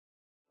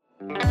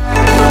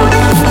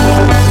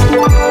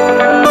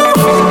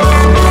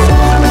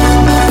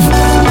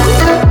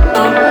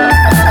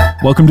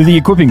Welcome to the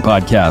Equipping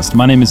Podcast.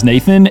 My name is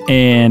Nathan,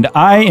 and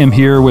I am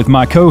here with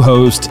my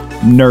co-host,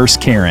 Nurse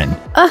Karen.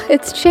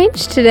 It's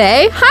changed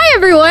today. Hi,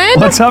 everyone.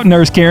 What's up,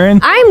 Nurse Karen?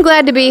 I'm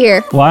glad to be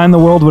here. Why in the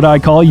world would I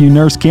call you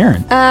Nurse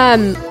Karen?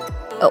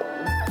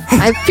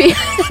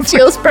 It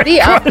feels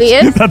pretty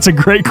obvious. That's a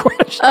great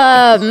question.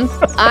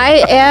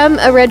 I am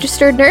a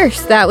registered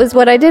nurse. That was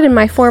what I did in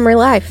my former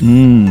life.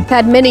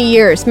 Had many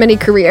years, many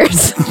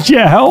careers.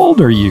 Yeah, how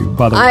old are you,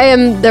 by the way? I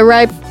am the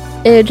ripe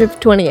age of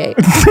 28.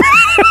 But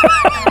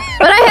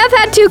I have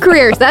had 2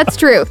 careers. That's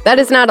true. That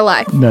is not a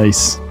lie.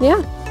 Nice.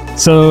 Yeah.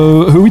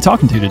 So, who are we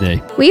talking to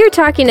today? We are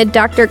talking to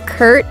Dr.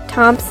 Curt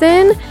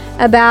Thompson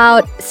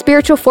about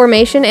spiritual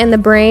formation and the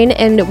brain,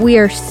 and we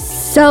are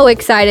so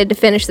excited to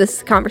finish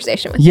this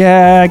conversation with you.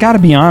 Yeah, I gotta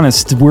be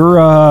honest.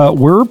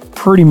 We're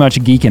pretty much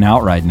geeking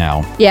out right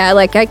now. Yeah,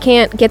 like I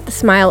can't get the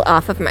smile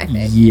off of my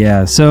face.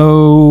 Yeah,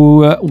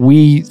 so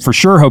we for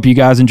sure hope you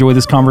guys enjoy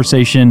this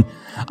conversation.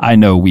 I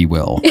know we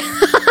will.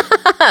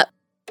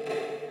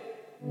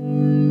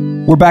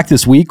 We're back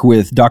this week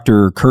with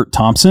Dr. Curt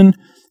Thompson.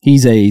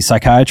 He's a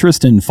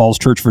psychiatrist in Falls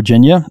Church,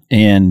 Virginia,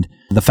 and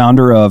the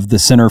founder of the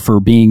Center for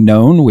Being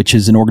Known, which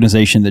is an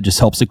organization that just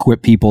helps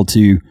equip people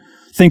to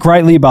think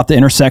rightly about the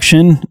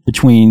intersection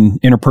between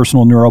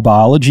interpersonal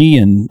neurobiology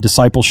and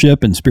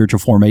discipleship and spiritual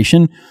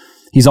formation.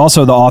 He's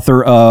also the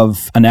author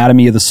of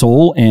Anatomy of the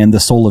Soul and The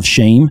Soul of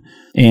Shame.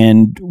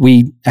 And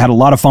we had a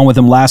lot of fun with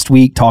him last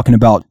week talking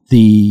about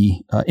the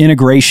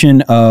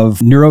integration of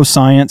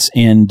neuroscience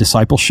and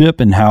discipleship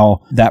and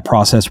how that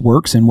process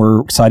works. And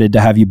we're excited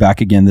to have you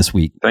back again this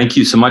week. Thank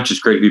you so much.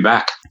 It's great to be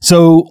back.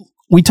 So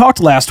we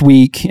talked last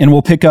week, and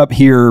we'll pick up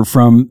here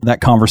from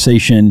that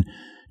conversation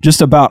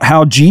just about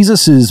how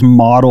Jesus's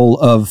model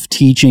of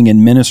teaching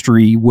and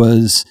ministry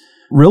was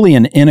really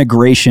an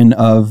integration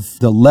of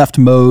the left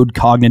mode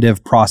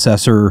cognitive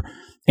processor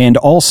and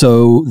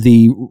also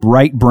the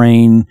right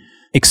brain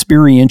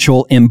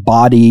experiential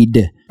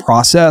embodied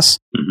process.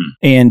 Mm-hmm.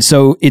 And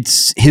so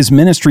his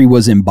ministry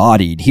was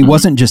embodied. He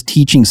wasn't just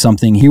teaching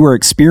something, he were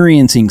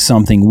experiencing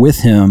something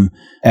with him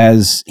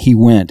as he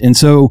went. And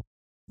so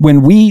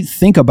when we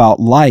think about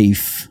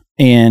life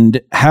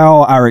and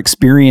how our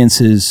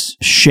experiences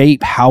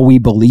shape how we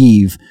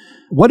believe,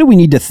 what do we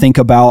need to think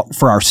about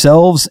for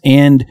ourselves?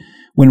 And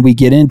when we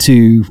get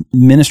into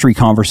ministry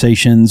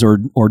conversations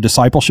or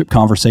discipleship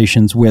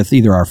conversations with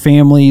either our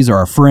families or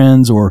our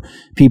friends or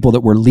people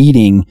that we're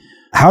leading,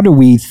 how do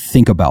we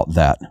think about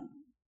that?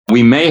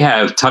 We may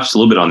have touched a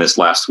little bit on this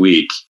last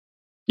week.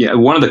 Yeah,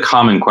 one of the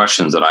common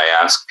questions that I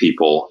ask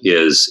people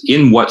is,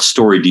 in what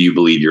story do you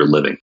believe you're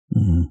living?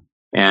 Mm-hmm.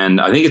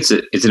 And I think it's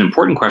an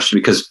important question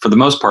because for the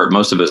most part,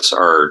 most of us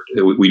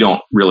we're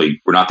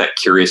not that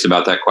curious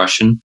about that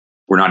question.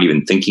 We're not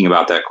even thinking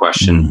about that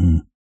question. Mm-hmm.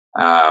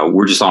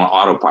 We're just on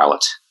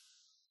autopilot.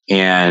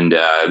 And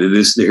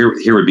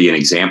here would be an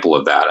example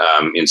of that.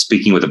 In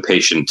speaking with a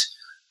patient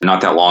not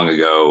that long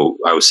ago,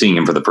 I was seeing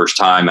him for the first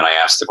time, and I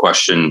asked the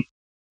question,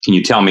 can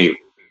you tell me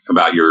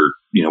about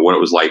what it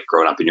was like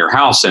growing up in your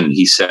house? And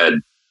he said,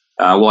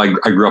 well,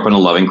 I grew up in a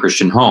loving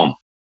Christian home.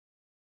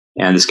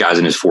 And this guy's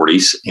in his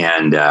 40s,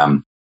 and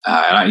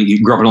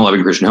he grew up in a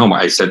loving Christian home.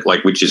 I said,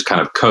 which is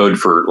kind of code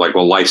for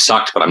well, life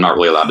sucked, but I'm not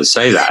really allowed to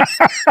say that.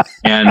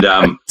 And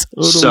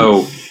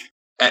totally.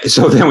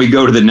 So then we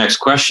go to the next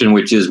question,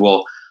 which is,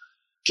 well,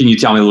 can you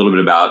tell me a little bit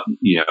about,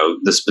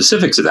 the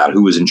specifics of that?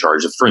 Who was in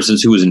charge of, for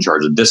instance, who was in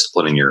charge of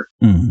disciplining your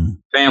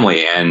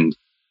family? And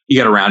he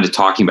got around to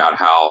talking about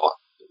how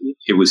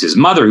it was his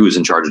mother who was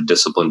in charge of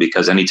discipline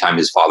because anytime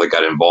his father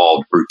got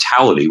involved,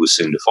 brutality was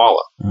soon to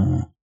follow. Mm-hmm.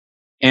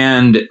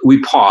 And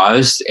we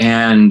paused,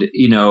 and,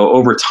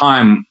 over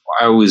time,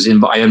 I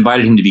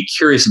invited him to be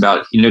curious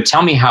about,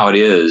 tell me how it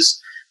is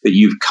that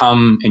you've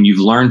come and you've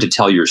learned to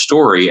tell your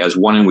story as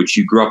one in which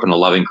you grew up in a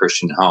loving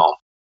Christian home.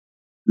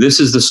 This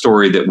is the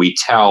story that we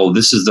tell.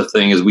 This is the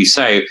thing, as we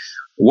say,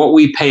 what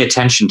we pay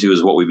attention to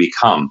is what we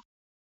become.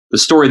 The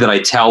story that I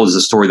tell is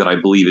the story that I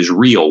believe is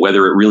real,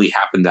 whether it really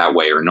happened that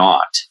way or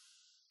not.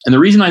 And the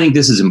reason I think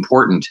this is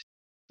important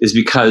is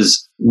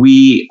because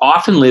we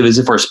often live as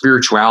if our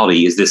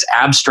spirituality is this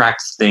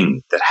abstract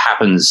thing that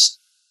happens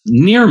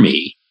near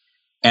me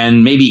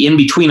and maybe in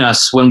between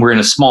us when we're in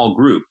a small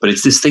group, but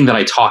it's this thing that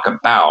I talk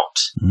about.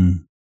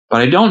 Mm.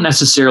 But I don't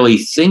necessarily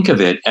think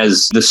of it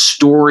as the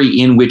story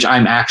in which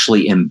I'm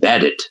actually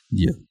embedded.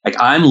 Yeah.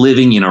 I'm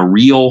living in a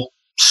real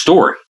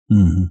story.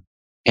 Mm-hmm.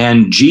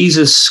 And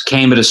Jesus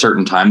came at a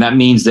certain time. That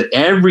means that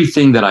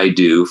everything that I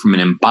do from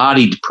an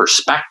embodied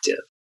perspective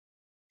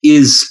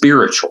is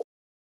spiritual.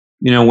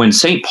 When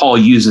St. Paul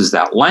uses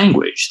that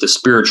language, the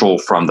spiritual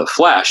from the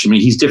flesh,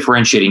 he's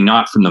differentiating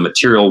not from the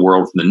material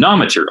world, from the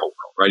non-material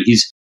world, right?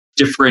 He's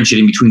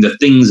differentiating between the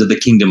things of the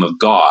kingdom of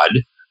God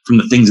from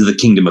the things of the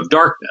kingdom of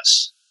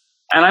darkness.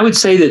 And I would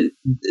say that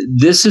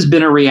this has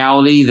been a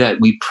reality that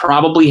we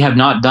probably have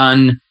not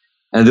done,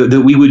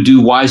 that we would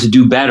do wise to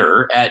do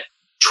better at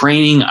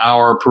training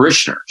our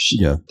parishioners.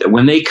 Yeah. That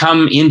when they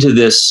come into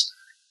this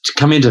to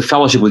come into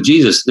fellowship with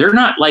Jesus, they're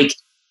not like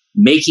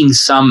making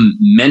some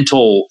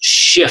mental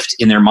shift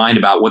in their mind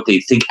about what they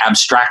think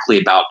abstractly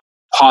about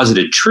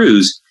posited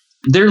truths.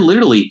 They're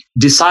literally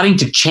deciding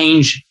to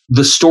change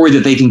the story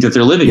that they think that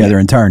they're living in. Yeah, their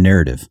entire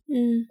narrative.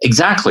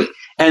 Exactly.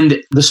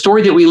 And the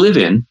story that we live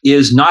in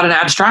is not an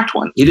abstract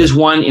one. It is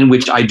one in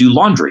which I do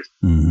laundry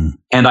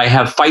and I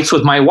have fights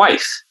with my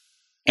wife.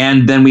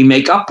 And then we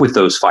make up with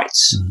those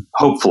fights,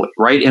 hopefully,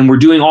 right? And we're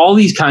doing all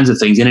these kinds of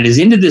things. And it is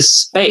into this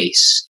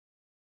space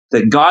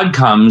that God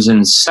comes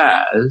and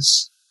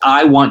says,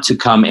 I want to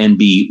come and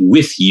be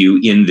with you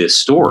in this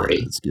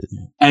story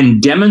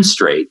and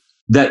demonstrate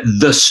that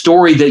the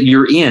story that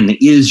you're in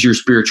is your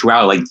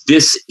spirituality. Like,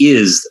 this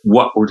is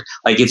what we're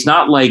like. It's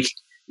not like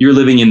you're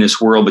living in this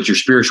world, but your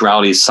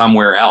spirituality is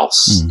somewhere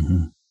else.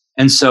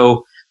 And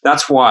so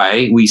that's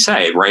why we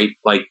say, right,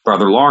 like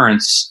Brother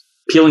Lawrence,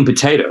 peeling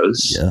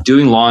potatoes,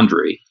 doing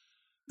laundry,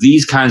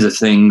 these kinds of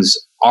things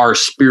are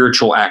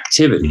spiritual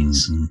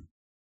activities.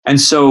 And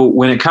so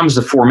when it comes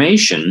to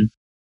formation,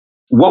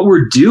 what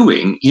we're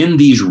doing in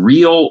these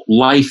real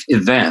life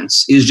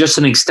events is just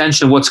an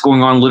extension of what's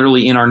going on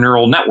literally in our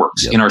neural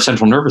networks, in our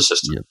central nervous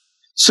system.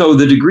 So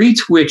the degree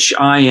to which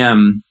I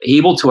am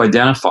able to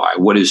identify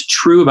what is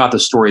true about the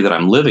story that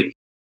I'm living,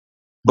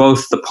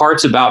 both the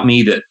parts about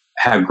me that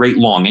have great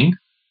longing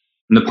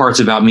and the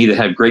parts about me that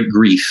have great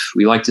grief.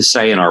 We like to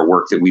say in our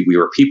work that we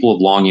are people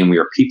of longing, we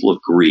are people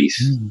of grief.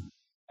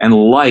 And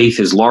life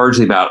is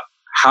largely about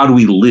how do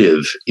we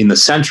live in the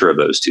center of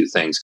those two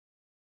things.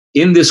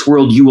 In this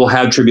world, you will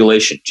have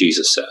tribulation,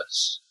 Jesus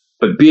says,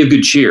 but be of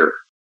good cheer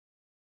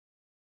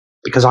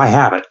because I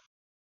have it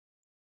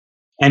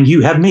and you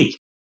have me.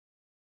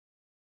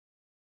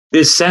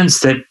 This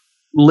sense that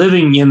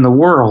living in the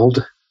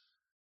world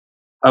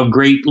of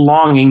great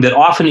longing that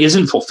often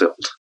isn't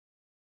fulfilled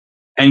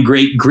and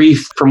great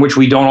grief from which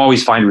we don't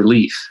always find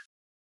relief.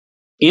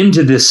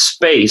 Into this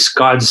space,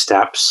 God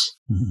steps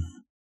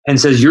and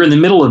says, you're in the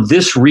middle of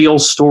this real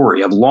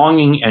story of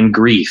longing and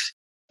grief.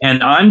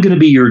 And I'm going to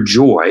be your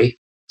joy,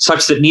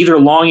 such that neither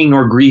longing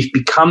nor grief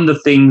become the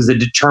things that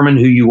determine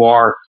who you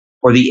are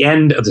or the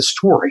end of the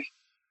story.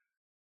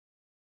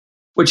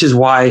 Which is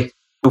why,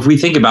 if we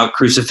think about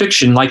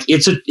crucifixion, like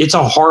it's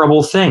a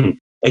horrible thing,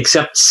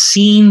 except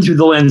seen through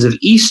the lens of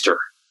Easter,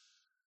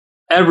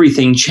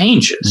 everything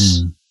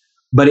changes.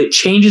 But it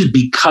changes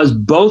because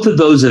both of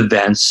those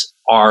events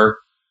are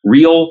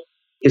real,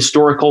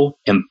 historical,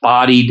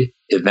 embodied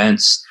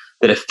events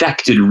that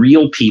affected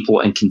real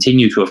people and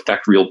continue to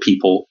affect real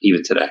people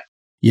even today.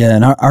 Yeah,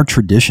 and our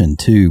tradition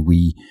too,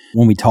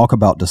 when we talk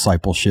about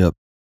discipleship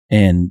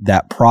and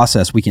that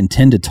process, we can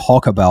tend to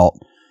talk about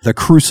the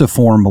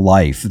cruciform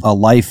life, a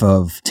life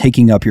of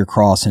taking up your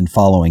cross and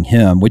following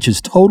him, which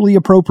is totally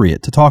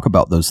appropriate to talk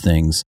about those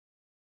things.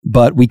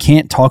 But we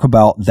can't talk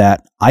about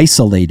that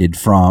isolated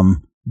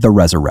from the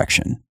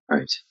resurrection.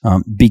 Right.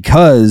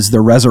 Because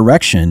the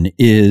resurrection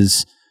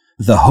is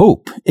the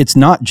hope. It's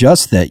not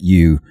just that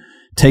you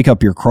take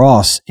up your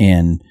cross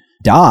and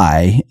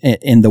die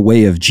in the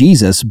way of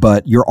Jesus,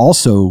 but you're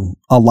also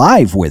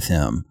alive with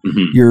him.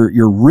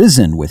 You're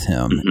risen with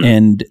him,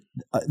 and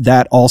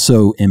that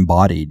also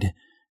embodied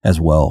as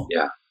well.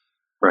 Yeah,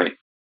 right.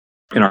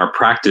 In our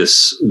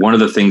practice, one of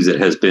the things that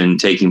has been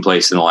taking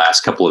place in the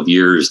last couple of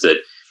years that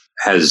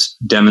has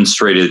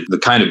demonstrated the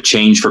kind of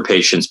change for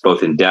patients,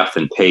 both in depth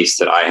and pace,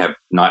 that I have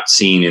not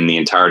seen in the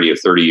entirety of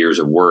 30 years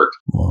of work,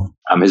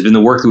 has been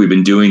the work that we've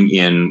been doing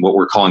in what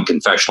we're calling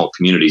confessional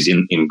communities,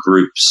 in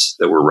groups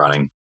that we're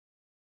running.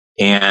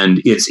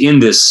 And it's in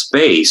this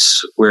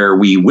space where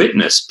we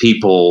witness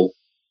people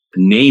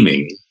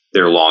naming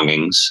their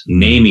longings,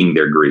 naming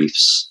their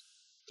griefs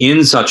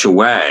in such a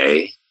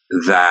way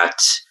that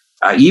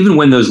even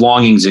when those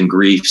longings and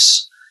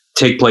griefs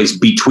take place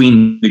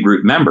between the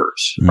group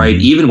members, right?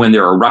 Even when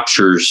there are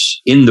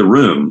ruptures in the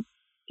room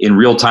in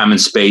real time and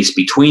space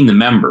between the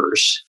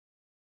members,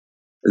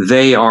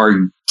 they are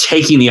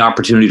taking the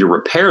opportunity to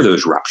repair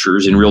those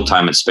ruptures in real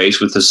time and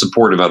space with the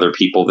support of other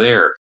people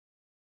there.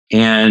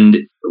 And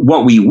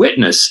what we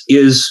witness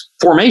is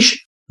formation.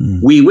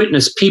 We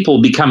witness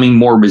people becoming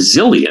more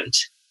resilient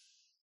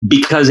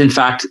because, in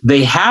fact,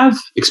 they have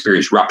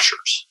experienced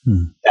ruptures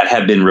that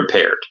have been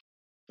repaired,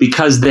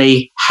 because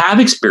they have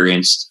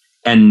experienced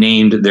and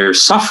named their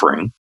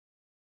suffering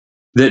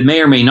that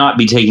may or may not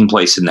be taking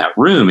place in that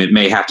room. It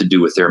may have to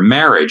do with their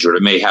marriage, or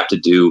it may have to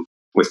do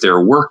with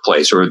their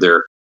workplace, or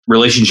their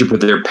relationship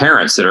with their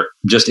parents that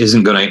just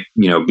isn't going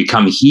to,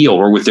 become healed,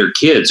 or with their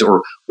kids,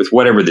 or with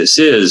whatever this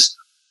is,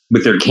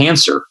 with their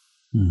cancer.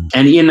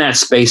 And in that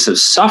space of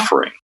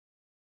suffering,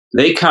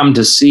 they come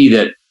to see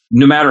that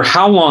no matter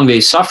how long they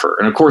suffer,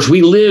 and of course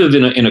we live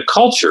in a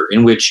culture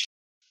in which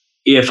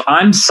if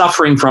I'm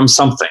suffering from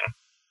something,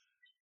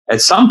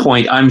 at some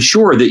point, I'm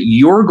sure that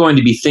you're going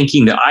to be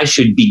thinking that I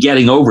should be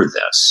getting over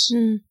this.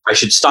 I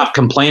should stop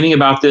complaining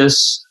about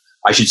this.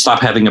 I should stop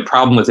having a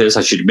problem with this.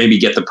 I should maybe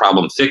get the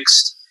problem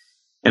fixed.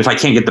 And if I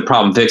can't get the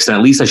problem fixed, then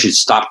at least I should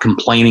stop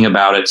complaining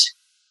about it.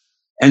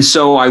 And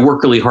so I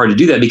work really hard to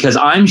do that, because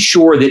I'm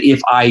sure that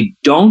if I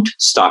don't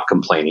stop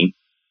complaining,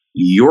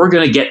 you're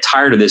going to get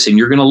tired of this and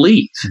you're going to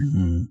leave.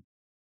 Mm-hmm.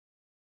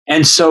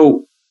 And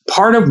so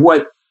part of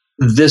what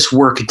this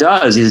work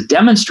does is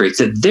demonstrates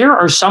that there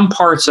are some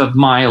parts of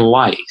my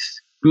life.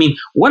 I mean,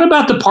 what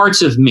about the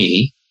parts of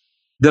me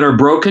that are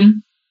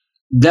broken,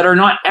 that are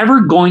not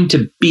ever going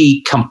to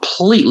be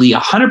completely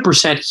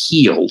 100%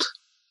 healed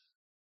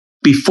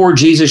before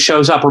Jesus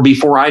shows up or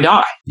before I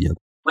die? Yep.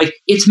 Like,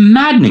 it's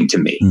maddening to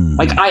me. Mm.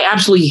 Like, I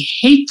absolutely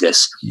hate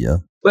this. Yeah.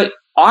 But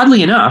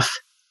oddly enough,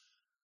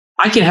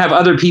 I can have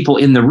other people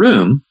in the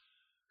room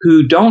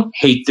who don't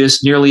hate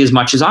this nearly as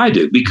much as I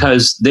do,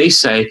 because they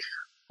say,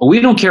 well, we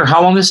don't care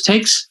how long this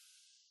takes.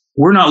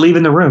 We're not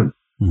leaving the room.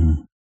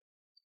 Mm.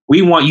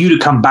 We want you to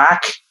come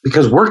back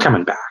because we're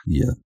coming back.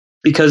 Yeah.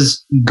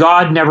 Because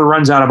God never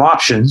runs out of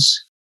options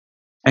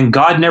and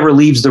God never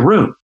leaves the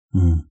room.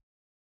 Mm.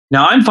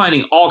 Now, I'm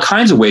finding all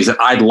kinds of ways that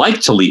I'd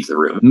like to leave the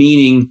room,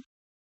 meaning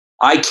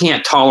I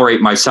can't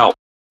tolerate myself.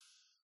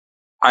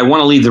 I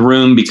want to leave the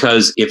room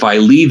because if I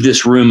leave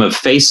this room of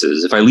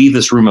faces, if I leave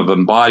this room of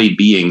embodied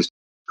beings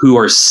who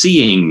are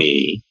seeing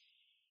me,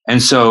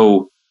 and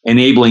so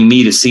enabling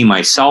me to see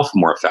myself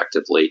more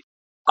effectively,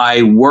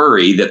 I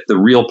worry that the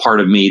real part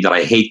of me that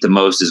I hate the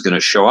most is going to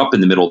show up in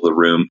the middle of the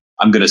room.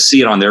 I'm going to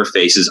see it on their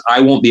faces.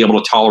 I won't be able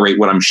to tolerate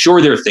what I'm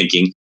sure they're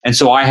thinking. And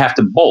so I have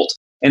to bolt.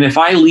 And if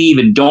I leave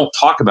and don't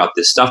talk about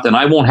this stuff, then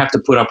I won't have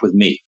to put up with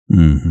me.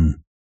 Mm-hmm.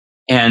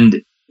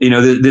 And, you know,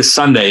 this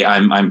Sunday,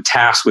 I'm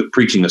tasked with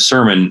preaching a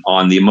sermon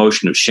on the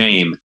emotion of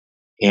shame.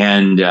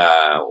 And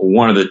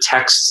one of the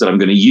texts that I'm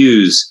going to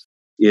use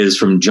is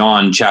from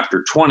John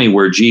chapter 20,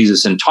 where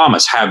Jesus and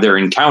Thomas have their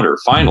encounter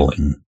finally.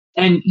 Mm-hmm.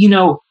 And, you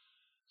know,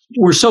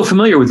 we're so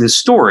familiar with this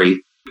story,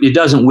 it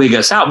doesn't wig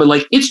us out, but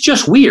like, it's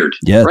just weird.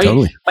 Yeah, right?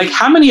 Totally. Like,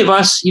 how many of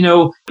us, you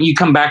know, you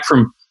come back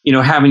from, you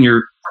know, having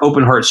your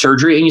open heart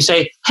surgery and you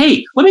say,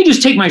 hey, let me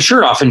just take my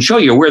shirt off and show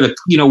you where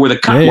the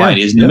cut line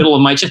is in the middle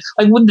of my chest.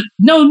 Like,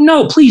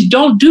 no, please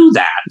don't do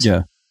that.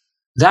 Yeah.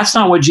 That's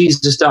not what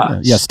Jesus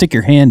does. Yeah. Stick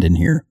your hand in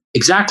here.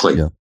 Exactly.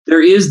 Yeah.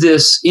 There is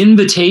this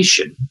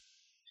invitation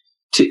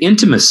to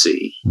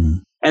intimacy.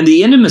 Mm. And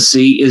the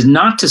intimacy is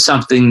not to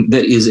something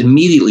that is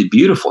immediately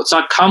beautiful. It's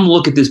not, come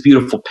look at this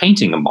beautiful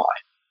painting of mine.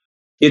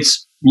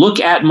 It's, look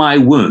at my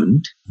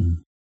wound. Mm.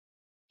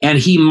 And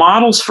he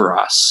models for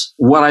us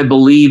what I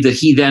believe that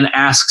he then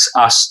asks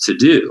us to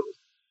do,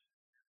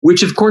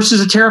 which of course is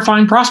a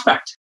terrifying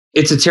prospect.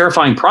 It's a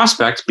terrifying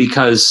prospect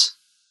because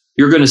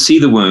you're going to see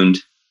the wound.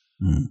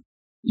 Mm.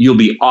 You'll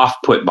be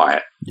off-put by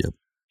it. Yep.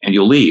 And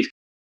you'll leave.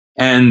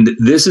 And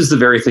this is the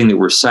very thing that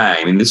we're saying.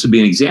 I mean, this would be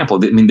an example.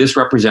 I mean, this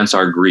represents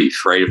our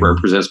grief, right? It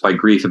represents my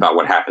grief about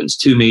what happens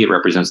to me. It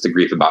represents the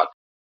grief about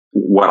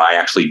what I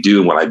actually do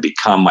and what I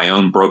become, my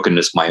own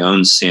brokenness, my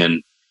own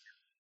sin,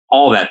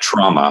 all that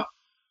trauma.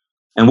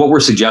 And what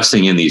we're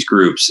suggesting in these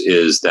groups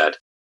is that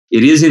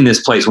it is in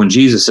this place when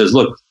Jesus says,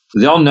 look,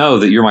 they'll know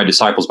that you're my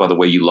disciples by the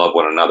way you love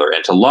one another.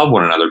 And to love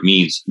one another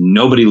means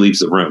nobody leaves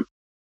the room.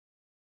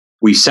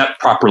 We set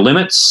proper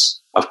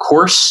limits, of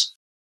course,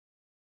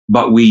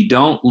 but we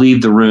don't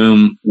leave the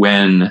room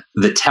when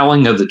the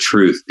telling of the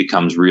truth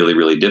becomes really,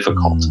 really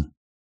difficult. Mm.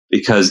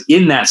 Because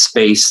in that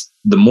space,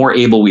 the more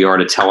able we are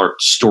to tell our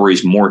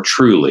stories more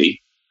truly,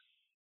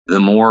 the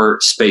more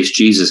space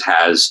Jesus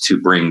has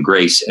to bring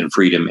grace and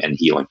freedom and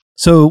healing.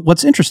 So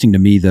what's interesting to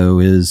me, though,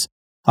 is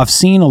I've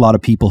seen a lot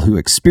of people who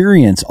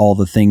experience all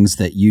the things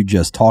that you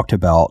just talked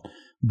about,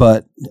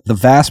 but the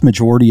vast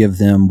majority of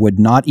them would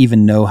not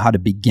even know how to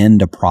begin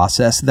to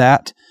process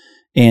that.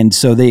 And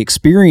so they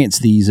experience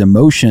these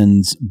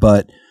emotions,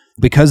 but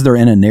because they're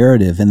in a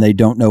narrative and they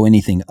don't know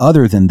anything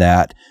other than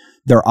that,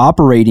 they're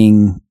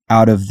operating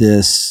out of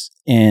this,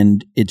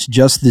 and it's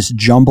just this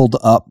jumbled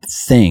up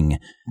thing.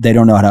 They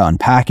don't know how to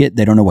unpack it.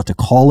 They don't know what to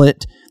call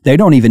it. They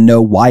don't even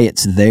know why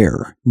it's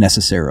there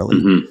necessarily.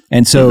 Mm-hmm.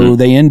 And so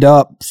they end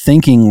up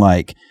thinking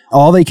like,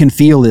 all they can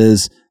feel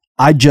is,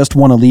 I just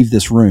want to leave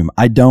this room.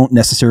 I don't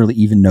necessarily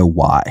even know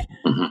why.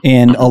 Mm-hmm.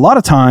 And a lot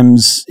of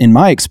times in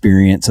my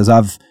experience, as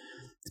I've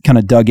kind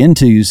of dug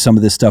into some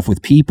of this stuff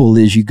with people,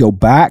 is you go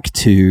back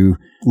to,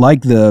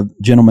 like the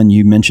gentleman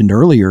you mentioned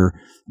earlier,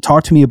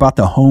 talk to me about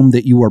the home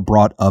that you were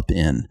brought up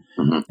in.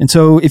 Mm-hmm. And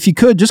so if you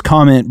could just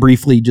comment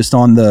briefly just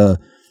on the,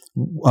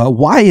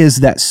 why is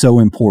that so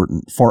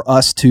important for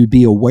us to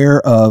be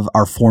aware of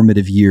our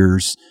formative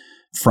years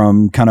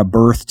from kind of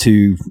birth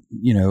to,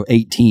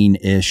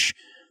 18-ish,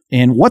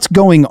 and what's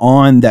going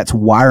on that's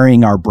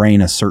wiring our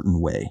brain a certain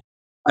way?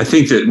 I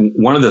think that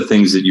one of the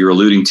things that you're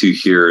alluding to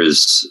here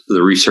is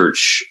the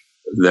research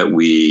that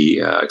we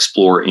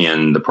explore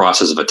in the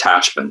process of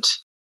attachment.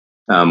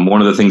 One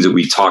of the things that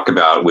we talk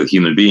about with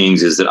human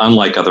beings is that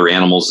unlike other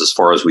animals, as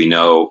far as we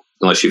know,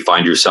 unless you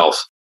find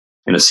yourself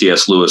in a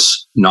C.S.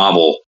 Lewis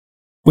novel,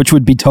 which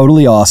would be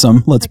totally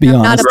awesome. Let's be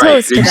honest.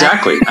 Right?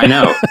 Exactly. I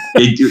know.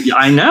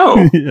 I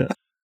know.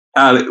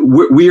 Yeah.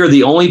 We are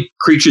the only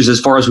creatures, as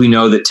far as we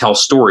know, that tell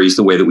stories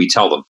the way that we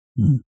tell them.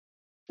 Mm.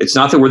 It's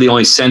not that we're the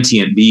only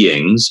sentient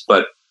beings,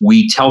 but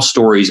we tell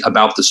stories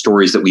about the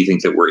stories that we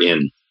think that we're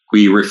in.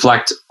 We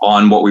reflect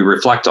on what we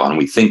reflect on.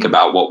 We think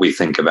about what we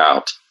think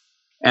about.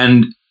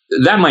 And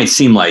that might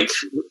seem like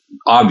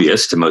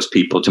obvious to most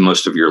people, to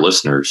most of your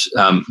listeners.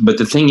 But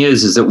the thing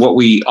is that what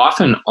we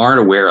often aren't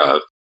aware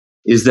of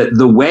is that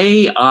the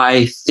way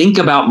I think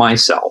about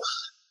myself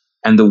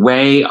and the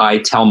way I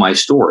tell my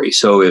story.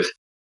 So if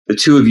the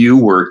two of you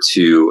were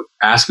to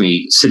ask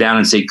me, sit down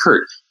and say,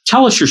 Curt,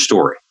 tell us your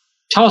story.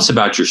 Tell us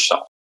about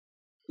yourself.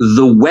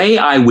 The way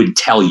I would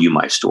tell you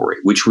my story,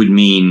 which would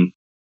mean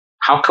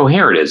how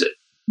coherent is it?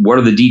 What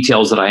are the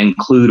details that I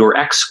include or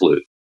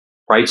exclude?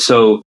 Right?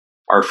 So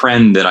our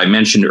friend that I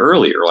mentioned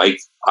earlier, like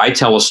I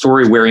tell a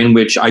story in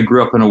which I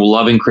grew up in a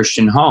loving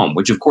Christian home,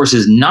 which of course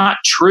is not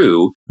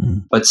true,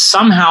 but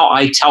somehow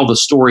I tell the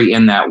story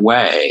in that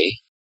way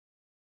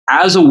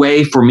as a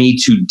way for me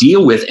to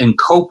deal with and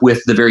cope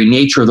with the very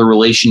nature of the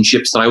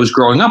relationships that I was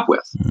growing up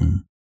with.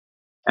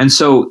 And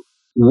so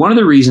one of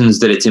the reasons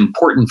that it's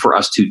important for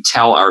us to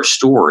tell our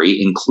story,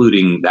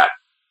 including that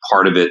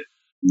part of it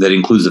that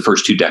includes the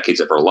first 2 decades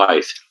of our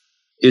life,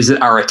 is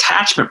that our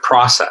attachment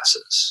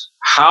processes,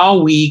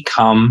 how we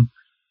come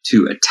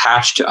to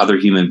attach to other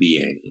human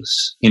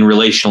beings in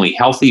relationally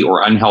healthy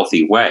or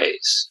unhealthy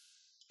ways,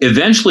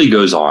 eventually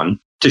goes on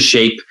to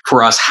shape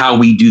for us how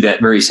we do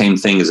that very same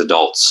thing as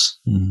adults.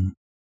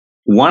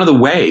 One of the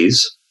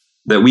ways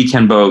that we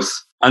can both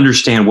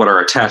understand what our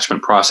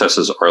attachment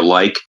processes are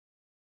like,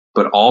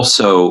 but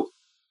also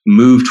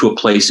move to a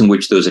place in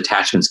which those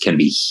attachments can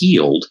be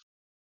healed,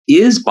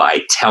 is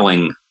by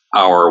telling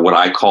what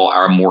I call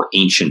our more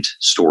ancient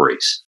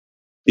stories,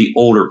 the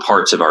older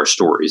parts of our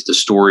stories, the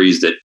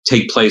stories that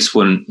take place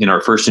when in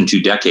our first and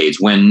 2 decades,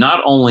 when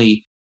not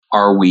only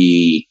are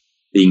we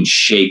being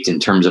shaped in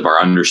terms of our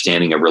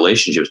understanding of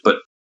relationships, but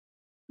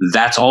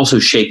that's also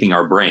shaping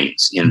our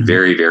brains in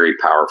very, very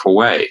powerful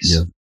ways.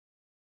 Yeah.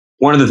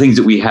 One of the things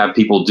that we have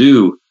people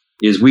do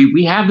is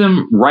we have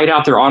them write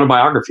out their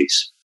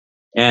autobiographies.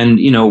 And,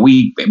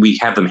 we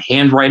have them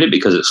handwrite it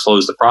because it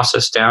slows the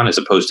process down as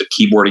opposed to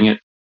keyboarding it.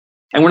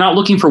 And we're not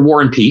looking for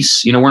War and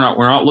Peace. We're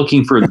not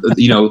looking for,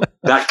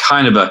 that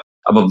kind of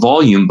a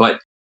volume, but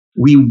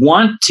we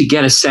want to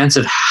get a sense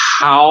of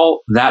how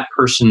that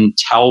person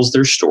tells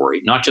their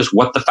story, not just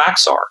what the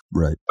facts are,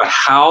 right, but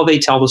how they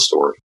tell the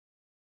story.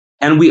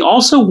 And we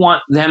also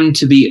want them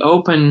to be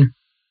open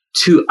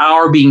to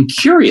our being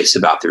curious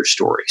about their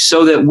story,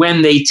 so that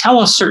when they tell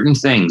us certain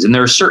things and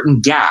there are certain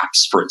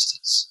gaps, for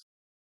instance,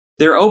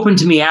 they're open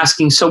to me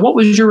asking, so what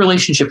was your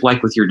relationship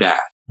like with your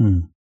dad?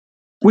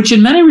 Which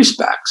in many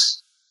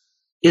respects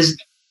is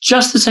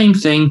just the same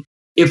thing.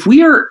 If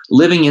we are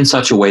living in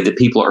such a way that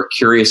people are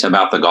curious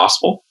about the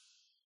gospel,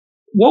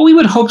 what we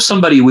would hope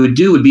somebody would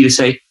do would be to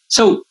say,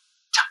 so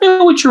tell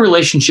me what your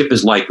relationship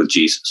is like with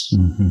Jesus.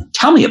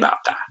 Tell me about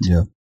that.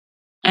 Yeah.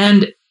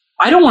 And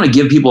I don't want to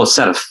give people a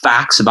set of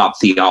facts about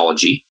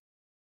theology.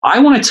 I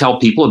want to tell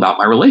people about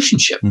my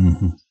relationship.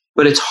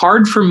 But it's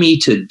hard for me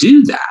to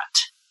do that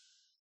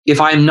if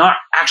I'm not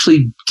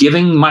actually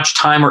giving much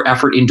time or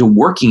effort into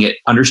working at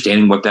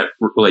understanding what that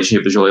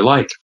relationship is really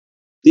like.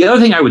 The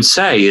other thing I would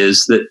say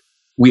is that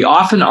we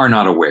often are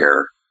not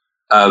aware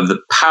of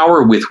the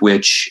power with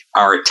which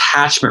our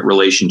attachment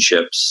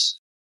relationships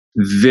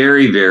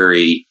very,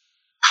 very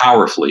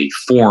powerfully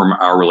form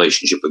our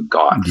relationship with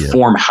God,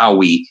 form how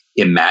we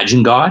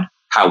imagine God,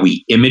 how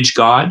we image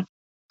God.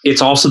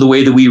 It's also the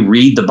way that we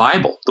read the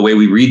Bible, the way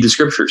we read the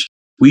scriptures.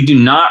 We do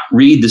not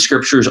read the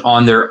scriptures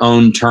on their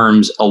own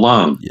terms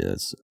alone.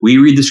 Yes. We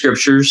read the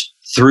scriptures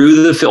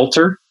through the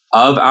filter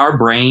of our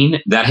brain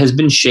that has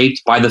been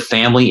shaped by the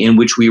family in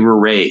which we were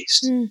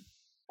raised.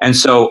 And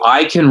so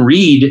I can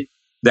read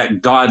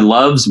that God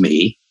loves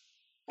me.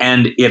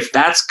 And if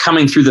that's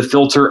coming through the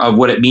filter of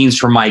what it means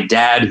for my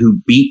dad who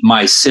beat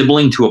my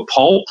sibling to a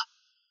pulp,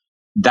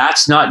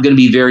 that's not going to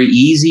be very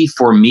easy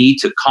for me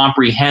to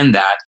comprehend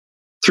that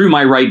through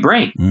my right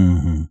brain.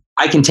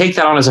 I can take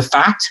that on as a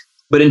fact,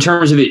 but in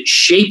terms of it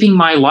shaping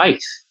my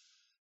life,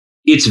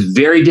 it's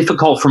very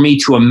difficult for me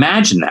to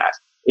imagine that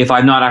if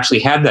I've not actually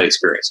had that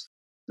experience.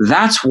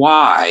 That's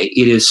why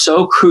it is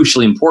so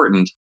crucially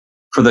important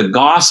for the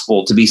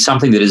gospel to be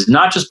something that is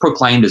not just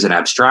proclaimed as an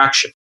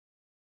abstraction,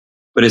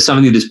 but as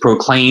something that is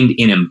proclaimed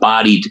in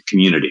embodied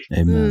community.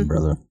 Amen,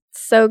 brother.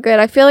 So good.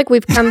 I feel like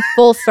we've come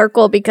full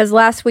circle, because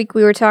last week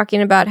we were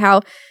talking about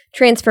how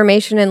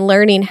transformation and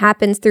learning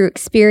happens through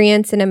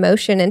experience and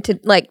emotion. And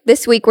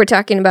this week we're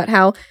talking about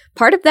how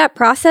part of that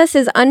process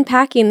is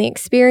unpacking the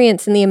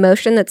experience and the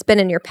emotion that's been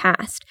in your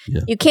past.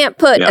 Yeah. You can't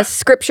put a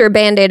scripture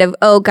band-aid of,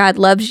 oh, God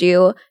loves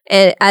you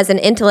as an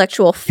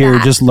intellectual fact. Here,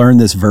 just learn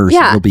this verse.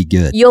 You'll be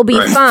good. You'll be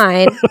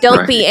fine.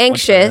 Don't be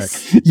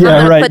anxious. I'm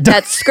going to put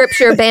that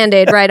scripture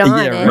band-aid right on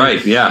it.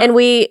 Right, yeah.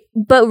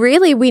 But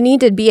really, we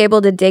need to be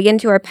able to dig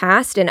into our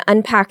past and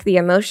unpack the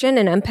emotion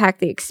and unpack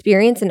the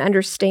experience and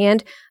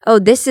understand, oh,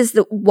 this is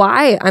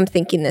why I'm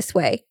thinking this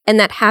way. And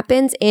that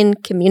happens in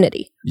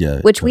community,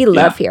 which we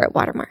love here at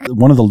Watermark.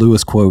 One of the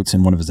Lewis quotes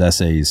in one of his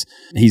essays,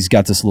 he's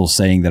got this little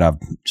saying that I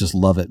just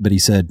love it, but he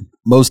said,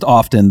 most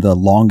often the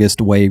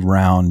longest way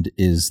round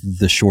is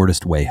the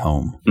shortest way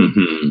home.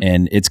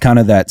 And it's kind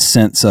of that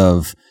sense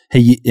of,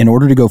 hey, in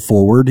order to go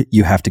forward,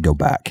 you have to go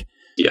back.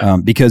 Yeah.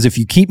 Because if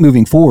you keep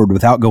moving forward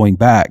without going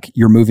back,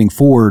 you're moving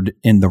forward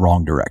in the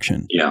wrong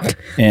direction. Yeah.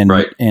 And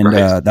right.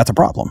 That's a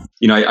problem.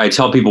 I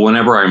tell people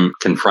whenever I'm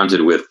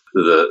confronted with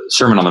the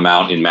Sermon on the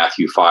Mount in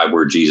Matthew 5,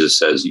 where Jesus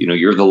says,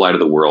 you're the light of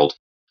the world.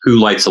 Who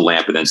lights a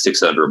lamp and then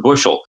sticks it under a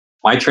bushel?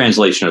 My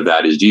translation of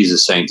that is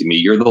Jesus saying to me,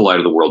 you're the light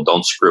of the world.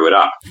 Don't screw it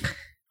up.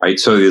 Right.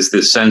 So there's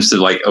this sense that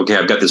like, okay,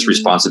 I've got this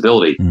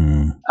responsibility.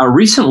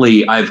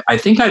 Recently, I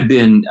think I've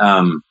been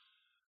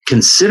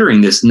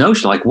considering this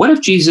notion, like, what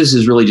if Jesus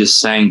is really just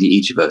saying to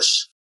each of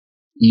us,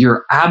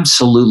 you're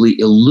absolutely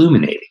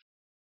illuminating.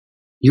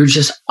 You're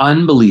just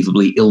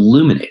unbelievably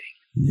illuminating.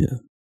 Yeah.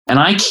 And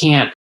I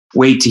can't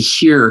wait to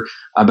hear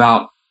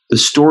about the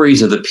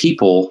stories of the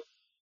people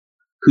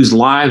whose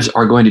lives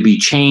are going to be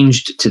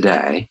changed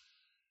today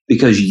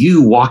because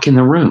you walk in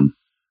the room.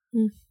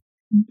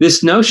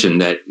 This notion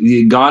that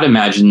God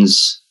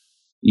imagines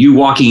you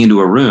walking into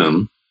a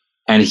room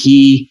and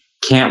he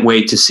can't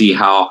wait to see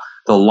how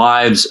the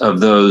lives of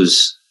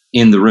those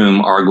in the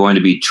room are going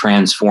to be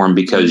transformed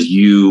because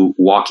you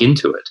walk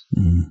into it.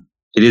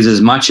 It is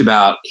as much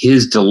about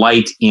his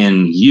delight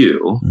in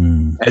you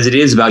as it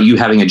is about you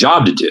having a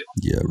job to do.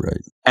 Yeah,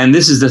 right. And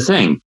this is the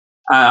thing.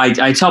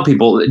 I tell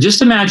people,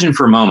 just imagine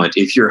for a moment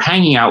if you're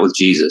hanging out with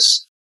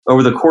Jesus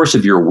over the course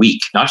of your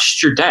week, not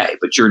just your day,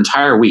 but your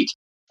entire week.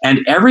 And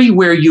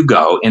everywhere you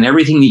go and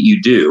everything that you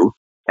do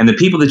and the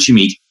people that you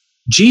meet,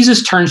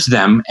 Jesus turns to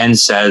them and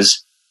says,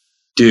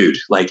 dude,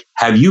 like,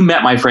 have you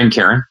met my friend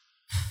Karen?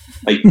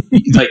 Like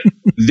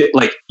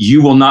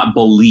you will not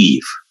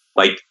believe.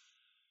 Like,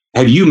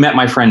 have you met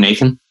my friend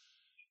Nathan?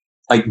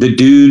 Like, the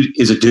dude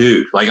is a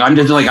dude. Like, I'm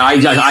just like,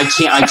 I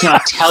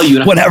cannot tell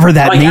you. Whatever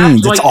that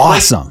means, it's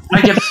awesome.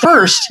 Like at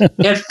first,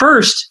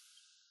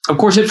 of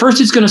course,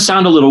 it's going to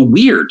sound a little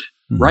weird,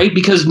 right?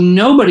 Because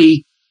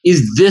nobody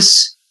is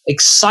this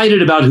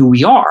excited about who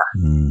we are.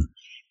 And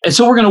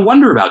so we're going to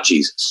wonder about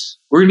Jesus.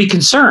 We're going to be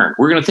concerned.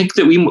 We're going to think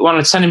that we want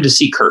to send him to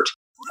see Curt.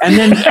 And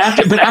then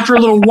after a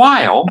little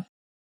while,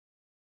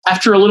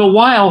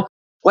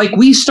 like,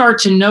 we start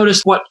to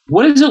notice what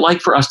is it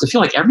like for us to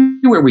feel like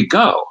everywhere we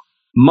go,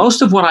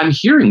 most of what I'm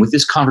hearing with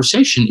this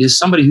conversation is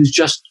somebody who's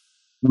just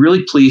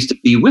really pleased to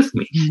be with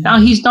me. Now,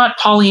 he's not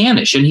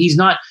Pollyannish and he's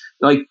not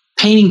like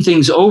painting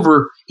things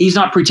over. He's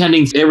not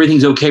pretending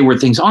everything's okay where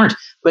things aren't,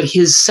 but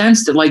his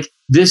sense that like,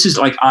 this is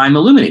like, I'm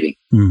illuminating.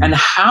 And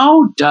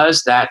how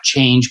does that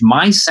change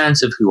my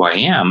sense of who I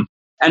am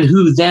and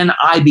who then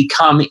I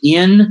become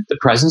in the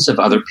presence of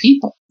other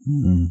people?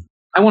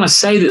 I want to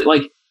say that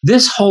like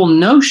this whole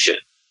notion,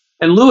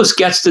 and Lewis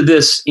gets to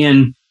this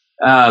in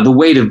The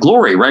Weight of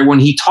Glory, right? When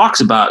he talks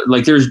about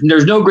like, there's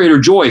no greater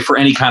joy for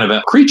any kind of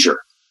a creature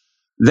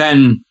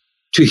than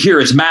to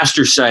hear its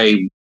master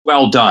say,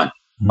 well done.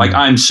 Like,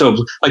 I'm so,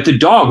 like, the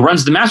dog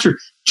runs the master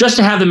just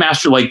to have the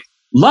master like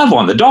love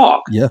on the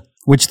dog. Yeah.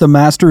 Which the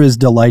master is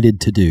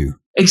delighted to do.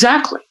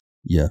 Exactly.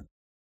 Yeah.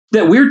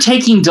 That we're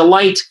taking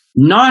delight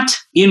not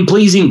in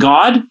pleasing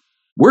God.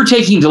 We're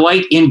taking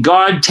delight in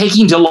God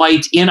taking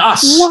delight in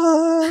us.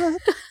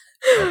 What?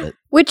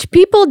 Which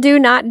people do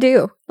not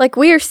do. Like,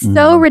 we are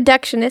so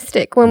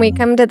reductionistic when we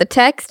come to the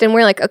text and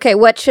we're like, okay,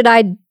 what should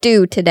I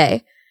do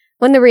today?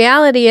 When the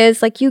reality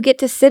is, like, you get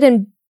to sit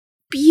in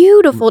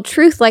beautiful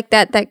truth like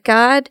that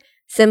God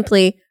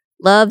simply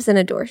loves and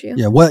adores you.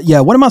 Yeah. What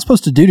am I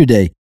supposed to do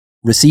today?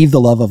 Receive the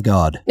love of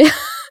God.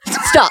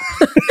 Stop.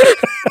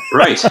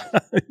 Right.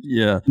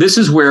 Yeah. This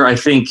is where I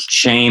think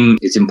shame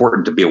is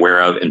important to be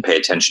aware of and pay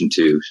attention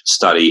to,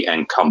 study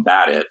and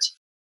combat it.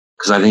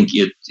 Because I think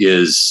it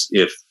is,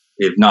 if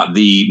not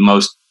the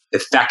most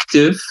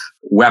effective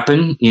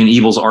weapon in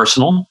evil's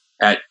arsenal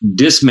at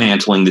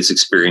dismantling this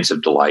experience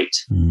of delight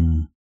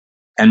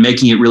and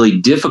making it really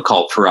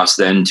difficult for us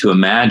then to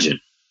imagine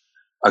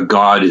a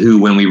God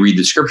who, when we read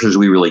the scriptures,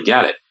 we really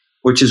get it,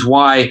 which is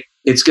why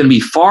it's going to be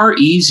far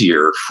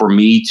easier for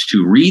me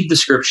to read the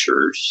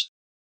scriptures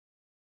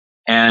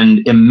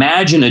and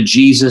imagine a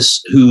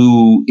Jesus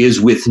who is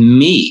with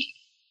me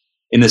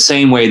in the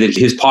same way that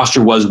his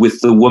posture was with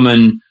the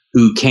woman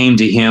who came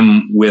to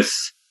him with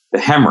the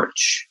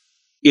hemorrhage.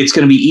 It's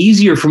going to be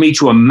easier for me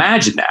to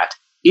imagine that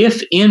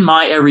if in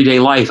my everyday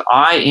life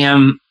I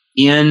am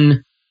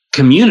in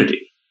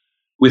community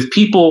with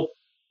people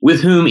with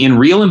whom in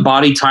real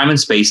embodied time and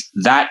space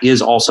that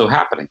is also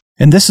happening.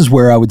 And this is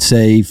where I would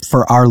say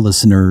for our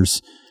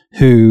listeners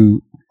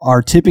who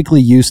are typically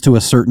used to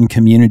a certain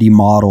community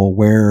model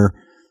where,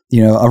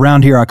 you know,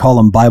 around here I call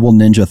them Bible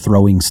ninja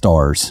throwing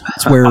stars.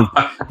 It's where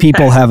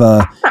people have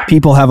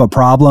a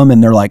problem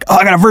and they're like, oh,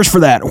 I got a verse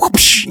for that,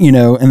 whoosh, you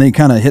know, and they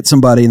kind of hit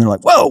somebody and they're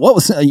like, whoa, what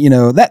was,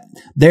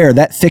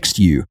 that fixed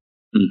you.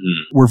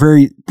 We're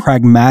very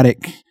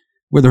pragmatic,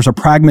 where there's a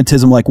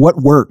pragmatism, like what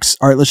works?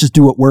 All right, let's just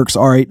do what works.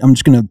 All right, I'm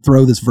just going to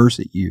throw this verse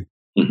at you.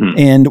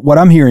 And what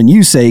I'm hearing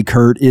you say,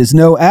 Curt, is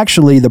no,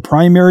 actually the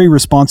primary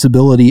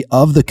responsibility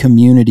of the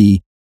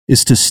community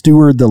is to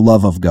steward the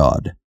love of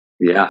God.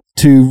 Yeah.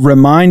 To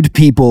remind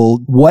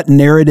people what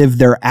narrative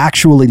they're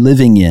actually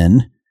living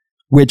in,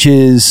 which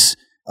is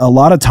a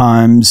lot of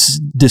times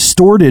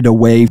distorted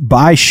away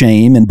by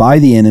shame and by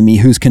the enemy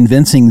who's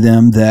convincing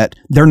them that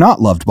they're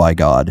not loved by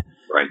God,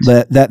 right?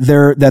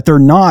 That they're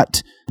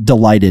not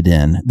delighted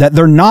in, that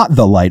they're not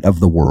the light of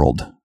the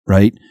world,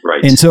 right?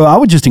 Right. And so I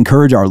would just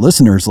encourage our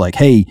listeners, like,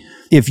 hey,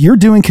 if you're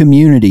doing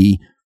community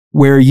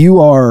where you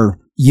are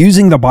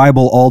using the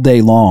Bible all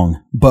day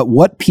long, but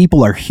what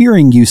people are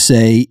hearing you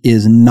say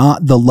is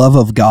not the love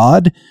of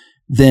God,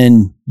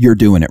 then you're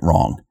doing it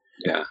wrong.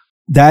 Yeah.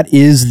 That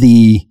is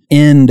the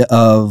end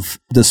of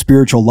the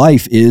spiritual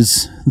life,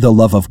 is the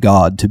love of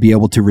God, to be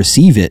able to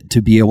receive it,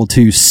 to be able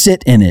to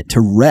sit in it,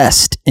 to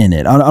rest in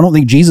it. I don't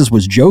think Jesus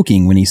was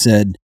joking when he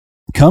said,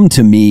 come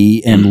to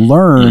me and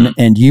learn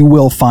and you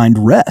will find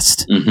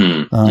rest.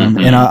 And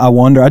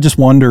I just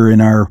wonder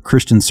in our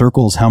Christian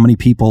circles, how many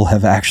people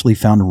have actually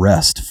found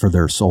rest for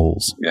their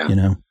souls, you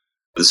know?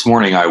 This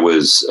morning, I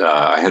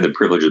had the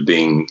privilege of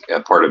being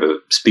a part of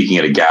speaking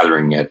at a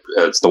gathering at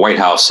it's the White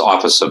House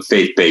Office of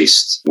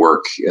Faith-Based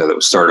Work that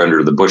was started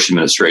under the Bush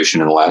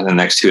administration, and the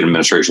next two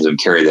administrations have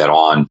carried that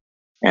on.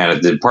 And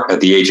at the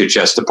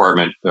HHS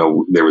department,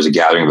 there was a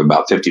gathering of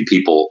about 50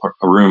 people,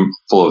 a room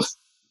full of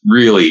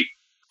really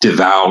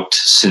devout,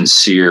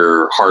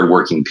 sincere,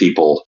 hardworking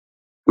people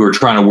who are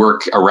trying to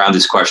work around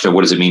this question of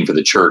what does it mean for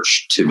the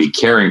church to be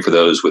caring for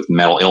those with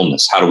mental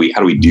illness? How do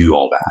we do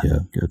all that? Yeah,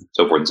 good.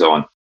 So forth and so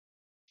on.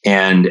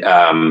 And,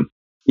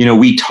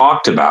 we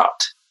talked about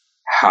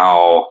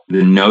how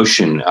the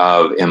notion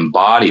of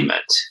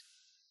embodiment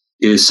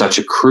is such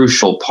a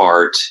crucial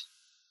part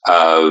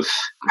of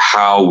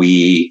how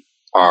we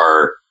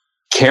are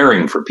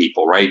caring for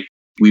people, right?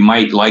 We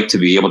might like to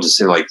be able to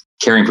say, like,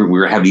 caring for,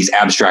 we have these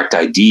abstract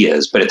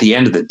ideas, but at the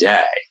end of the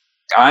day,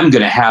 I'm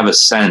going to have a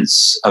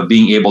sense of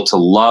being able to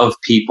love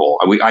people.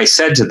 I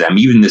said to them,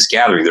 even this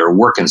gathering, they're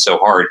working so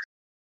hard.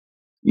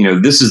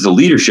 This is the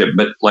leadership,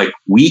 but like,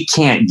 we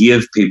can't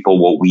give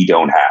people what we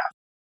don't have.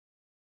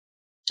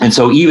 And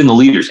so even the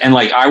leaders, and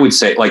like, I would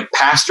say, like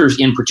pastors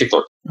in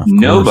particular,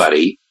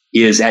 nobody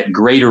is at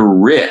greater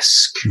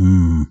risk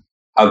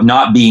of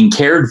not being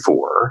cared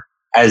for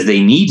as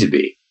they need to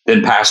be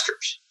than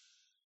pastors.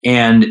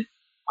 And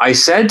I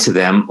said to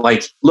them,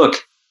 like, look,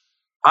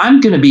 I'm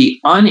going to be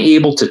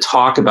unable to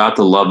talk about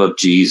the love of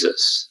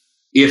Jesus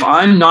if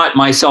I'm not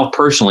myself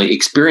personally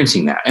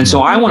experiencing that. And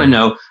so I want to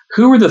know,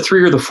 who are the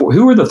three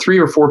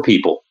or four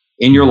people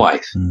in your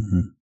life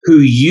who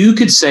you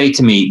could say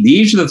to me,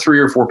 these are the 3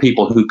 or 4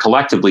 people who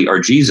collectively are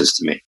Jesus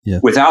to me. Yeah.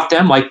 Without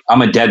them, like,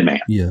 I'm a dead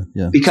man. Yeah.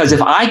 Because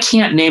if I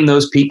can't name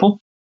those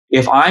people,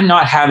 if I'm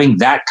not having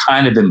that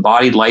kind of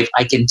embodied life,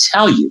 I can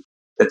tell you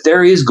that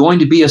there is going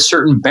to be a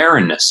certain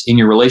barrenness in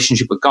your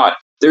relationship with God.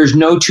 There's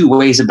no two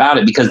ways about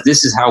it, because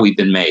this is how we've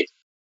been made.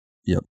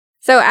 Yep.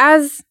 So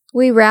as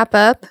we wrap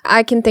up,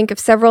 I can think of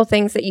several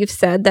things that you've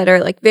said that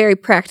are like very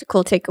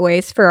practical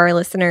takeaways for our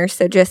listeners.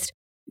 So just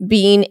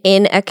being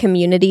in a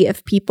community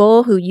of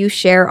people who you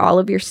share all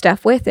of your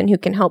stuff with and who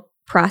can help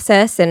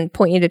process and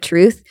point you to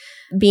truth,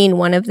 being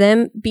one of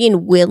them,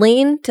 being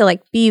willing to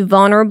like be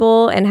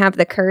vulnerable and have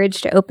the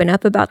courage to open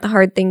up about the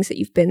hard things that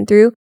you've been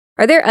through.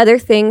 Are there other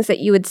things that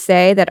you would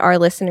say that our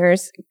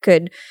listeners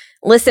could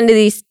listen to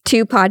these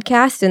 2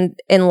 podcasts and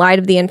in light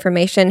of the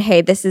information,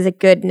 hey, this is a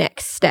good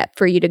next step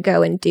for you to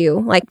go and do?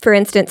 Like, for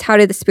instance, how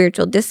do the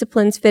spiritual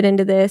disciplines fit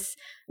into this?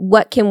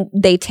 What can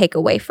they take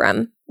away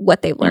from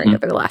what they've learned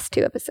over the last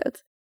 2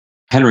 episodes?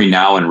 Henry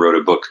Nouwen wrote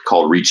a book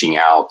called Reaching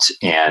Out,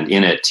 and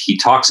in it, he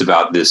talks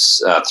about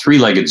this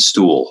 3-legged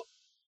stool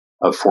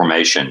of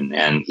formation.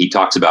 And he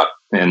talks about,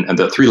 and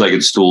the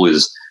 3-legged stool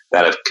is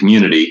that of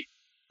community,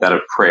 that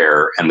of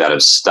prayer, and that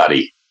of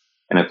study.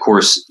 And of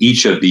course,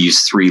 each of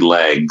these 3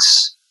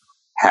 legs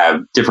have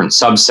different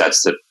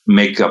subsets that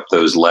make up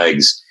those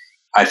legs.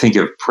 I think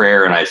of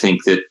prayer, and I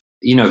think that,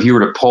 if you were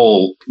to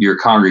poll your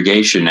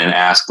congregation and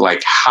ask,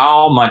 like,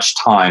 how much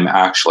time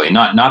actually,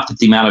 not that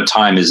the amount of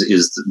time is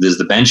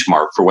the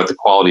benchmark for what the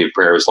quality of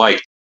prayer is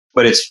like,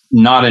 but it's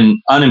not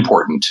an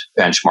unimportant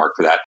benchmark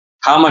for that.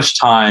 How much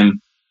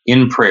time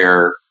in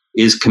prayer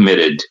is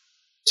committed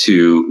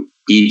to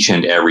each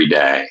and every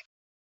day?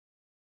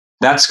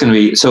 That's going to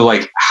be, so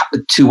like,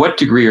 to what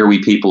degree are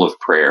we people of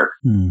prayer?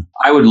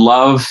 I would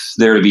love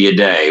there to be a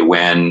day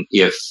when,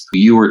 if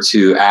you were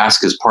to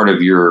ask as part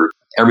of your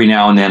every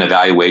now and then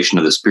evaluation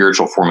of the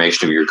spiritual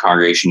formation of your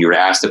congregation, you were to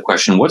ask the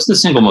question, what's the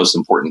single most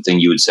important thing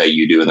you would say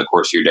you do in the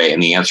course of your day?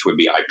 And the answer would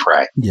be, I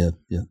pray. Yeah.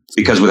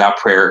 Because without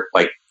prayer,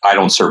 like, I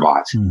don't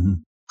survive.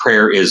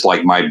 Prayer is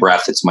like my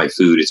breath. It's my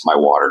food. It's my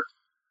water.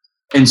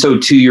 And so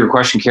to your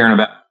question, Karen,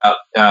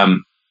 about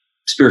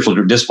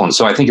spiritual discipline.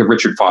 So I think of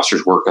Richard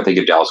Foster's work. I think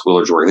of Dallas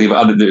Willard's work. I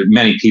think of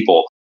many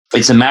people.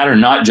 It's a matter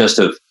not just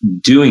of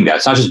doing that.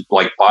 It's not just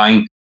like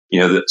buying,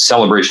 the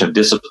celebration of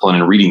discipline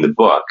and reading the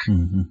book.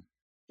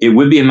 It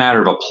would be a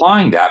matter of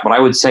applying that, but I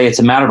would say it's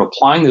a matter of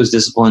applying those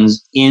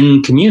disciplines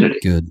in community.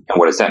 Good. And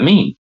what does that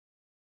mean?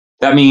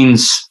 That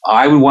means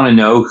I would want to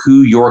know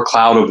who your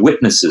cloud of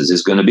witnesses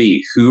is going to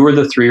be. Who are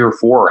the 3 or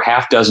 4 or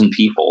half dozen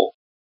people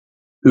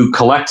who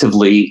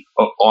collectively,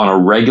 on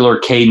a regular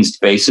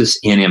cadenced basis,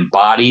 in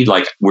embodied,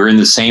 like we're in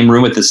the same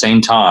room at the same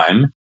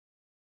time,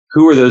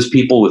 Who are those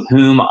people with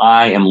whom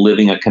I am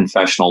living a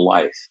confessional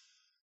life?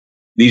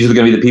 These are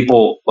going to be the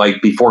people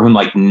before whom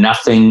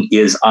nothing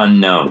is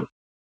unknown.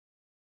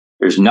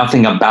 There's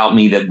nothing about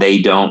me that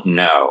they don't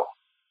know.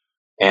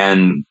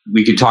 And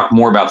we could talk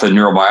more about the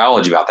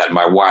neurobiology about that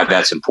and why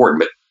that's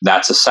important, but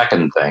that's a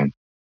second thing.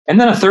 And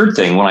then a third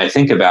thing, when I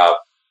think about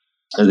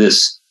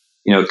this,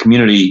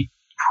 community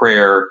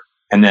prayer,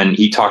 and then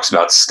he talks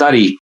about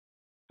study,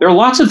 there are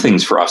lots of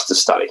things for us to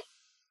study.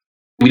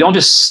 We don't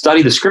just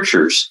study the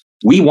scriptures.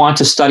 We want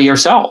to study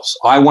ourselves.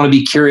 I want to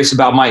be curious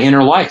about my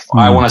inner life.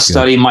 I want to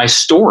study my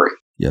story.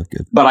 Yeah,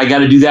 good. But I got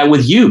to do that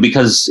with you,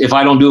 because if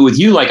I don't do it with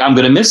you, I'm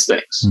going to miss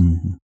things.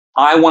 Mm-hmm.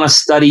 I want to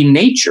study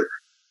nature.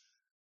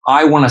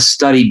 I want to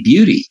study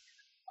beauty.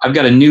 I've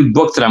got a new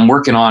book that I'm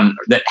working on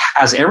that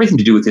has everything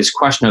to do with this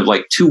question of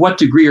to what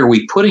degree are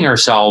we putting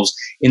ourselves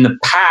in the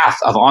path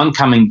of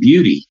oncoming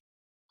beauty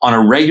on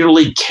a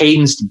regularly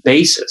cadenced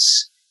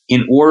basis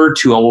in order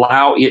to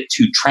allow it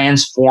to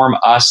transform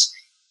us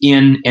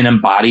in an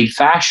embodied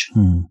fashion.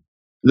 Hmm.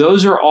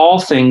 Those are all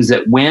things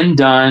that, when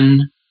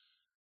done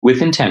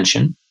with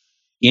intention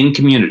in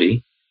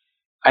community,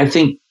 I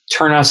think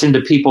turn us into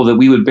people that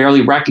we would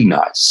barely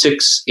recognize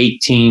 6,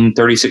 18,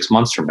 36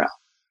 months from now.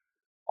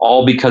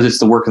 All because it's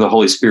the work of the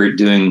Holy Spirit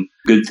doing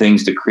good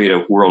things to create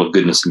a world of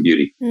goodness and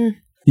beauty. Mm.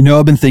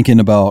 I've been thinking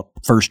about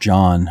 1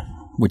 John,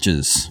 which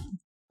is,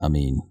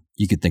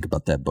 you could think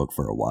about that book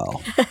for a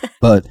while.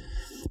 But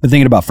I've been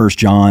thinking about 1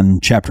 John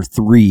chapter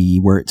 3,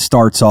 where it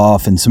starts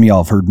off, and some of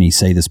y'all have heard me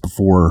say this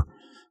before,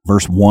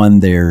 verse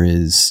 1 there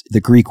is,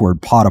 the Greek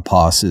word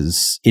patopos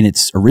is, in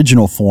its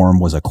original form,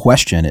 was a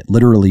question. It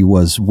literally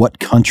was, what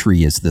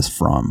country is this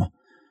from?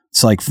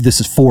 It's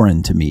this is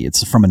foreign to me.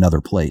 It's from another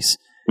place.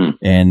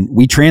 And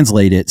we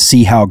translate it,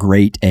 see how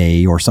great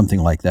a, or something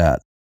like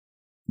that.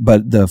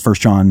 But the 1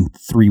 John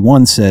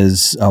 3:1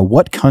 says,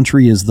 what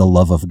country is the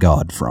love of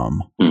God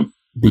from?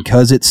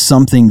 Because it's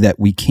something that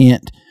we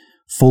can't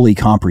fully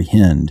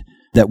comprehend,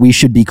 that we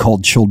should be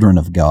called children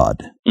of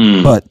God.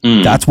 But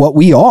that's what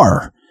we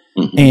are.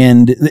 Mm-hmm.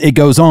 And it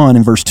goes on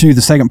in verse 2,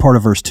 the second part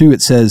of verse 2,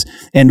 it says,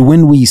 and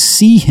when we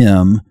see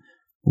him,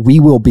 we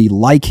will be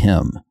like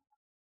him,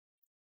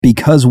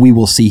 because we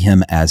will see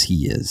him as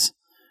he is.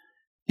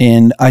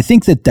 And I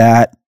think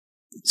that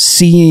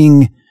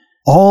seeing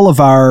all of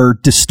our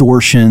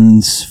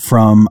distortions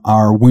from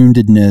our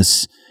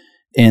woundedness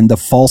and the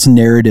false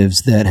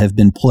narratives that have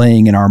been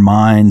playing in our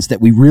minds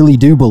that we really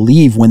do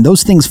believe, when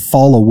those things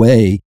fall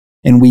away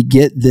and we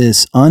get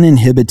this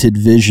uninhibited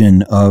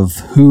vision of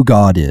who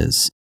God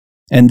is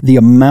and the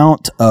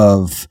amount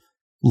of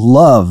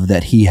love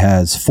that he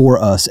has for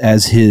us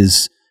as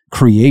his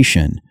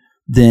creation,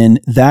 then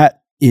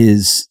that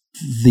is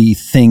the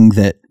thing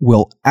that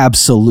will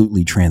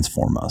absolutely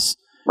transform us.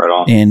 Right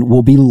on. And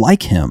we'll be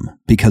like him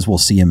because we'll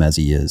see him as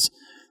he is.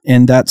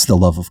 And that's the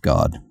love of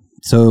God.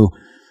 So,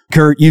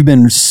 Curt, you've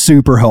been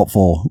super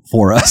helpful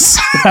for us.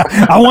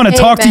 I want to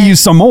talk to you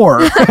some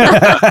more.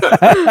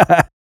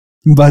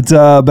 But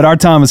our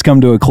time has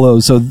come to a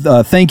close. So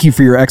thank you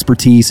for your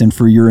expertise and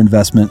for your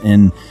investment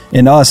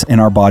in us and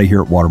our body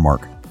here at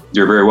Watermark.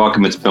 You're very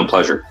welcome. It's been a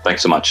pleasure.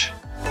 Thanks so much.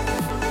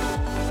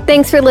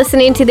 Thanks for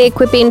listening to the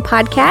Equipping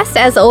Podcast.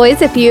 As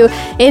always, if you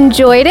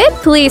enjoyed it,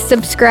 please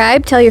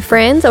subscribe, tell your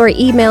friends, or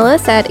email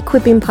us at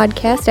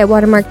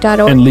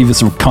equippingpodcast@watermark.org. And leave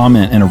us a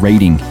comment and a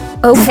rating.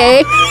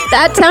 Okay,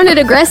 that sounded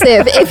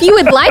aggressive. If you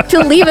would like to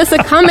leave us a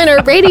comment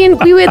or rating,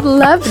 we would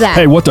love that.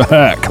 Hey, what the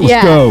heck?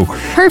 Let's go.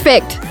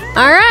 Perfect.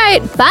 All right,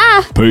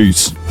 bye.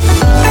 Peace.